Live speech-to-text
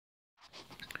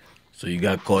So you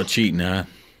got caught cheating, huh?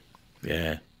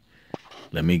 Yeah.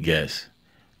 Let me guess.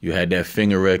 You had that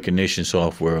finger recognition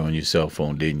software on your cell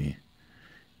phone, didn't you?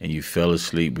 And you fell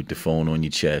asleep with the phone on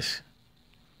your chest,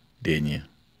 didn't you?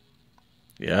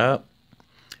 Yep.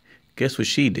 Guess what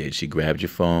she did? She grabbed your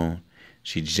phone.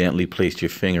 She gently placed your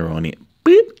finger on it.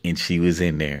 Beep, and she was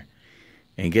in there.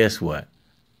 And guess what?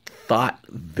 Thought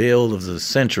veil of the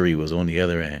century was on the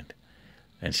other end.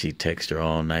 And she texted her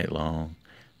all night long,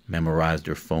 memorized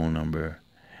her phone number,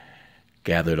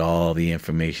 gathered all the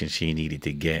information she needed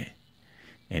to get,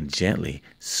 and gently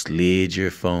slid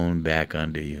your phone back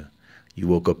under you. You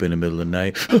woke up in the middle of the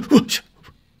night,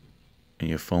 and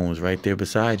your phone was right there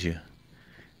beside you.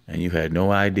 And you had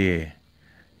no idea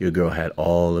your girl had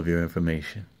all of your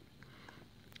information.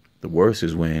 The worst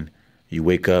is when you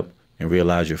wake up and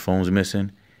realize your phone's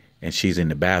missing, and she's in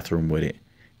the bathroom with it,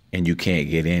 and you can't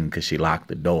get in because she locked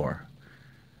the door.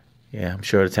 Yeah, I'm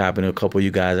sure it's happened to a couple of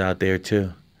you guys out there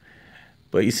too.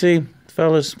 But you see,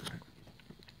 fellas,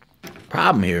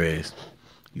 problem here is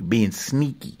you being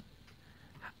sneaky.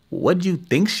 What do you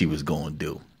think she was going to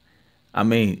do? I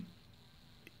mean,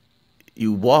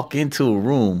 you walk into a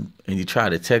room and you try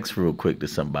to text real quick to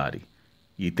somebody.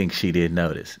 You think she didn't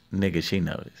notice. Nigga, she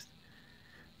noticed.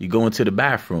 You go into the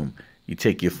bathroom. You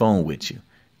take your phone with you.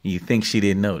 You think she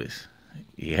didn't notice.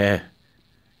 Yeah,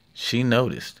 she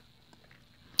noticed.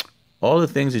 All the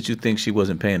things that you think she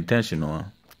wasn't paying attention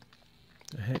on,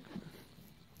 the heck,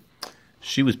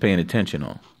 she was paying attention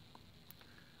on.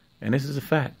 And this is a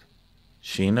fact.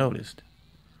 She noticed.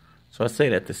 So I say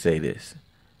that to say this.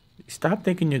 Stop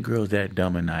thinking your girl's that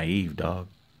dumb and naive, dog.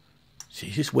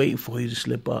 She's just waiting for you to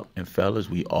slip up. And fellas,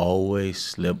 we always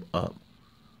slip up.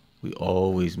 We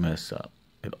always mess up.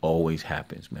 It always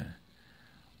happens, man.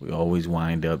 We always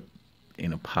wind up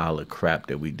in a pile of crap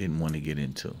that we didn't want to get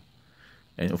into.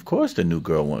 And of course the new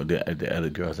girl, the other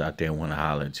girls out there want to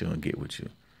holler at you and get with you.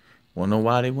 Want to know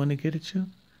why they want to get at you?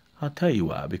 I'll tell you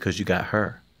why. Because you got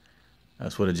her.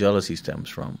 That's where the jealousy stems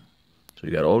from. So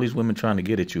you got all these women trying to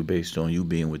get at you based on you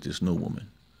being with this new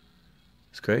woman.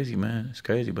 It's crazy, man. It's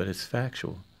crazy, but it's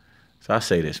factual. So I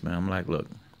say this, man. I'm like, look.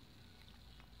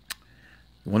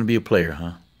 You want to be a player,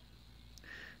 huh?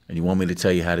 And you want me to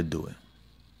tell you how to do it.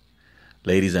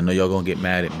 Ladies, I know y'all going to get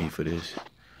mad at me for this.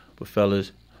 But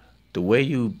fellas, the way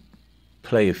you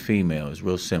play a female is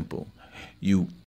real simple. You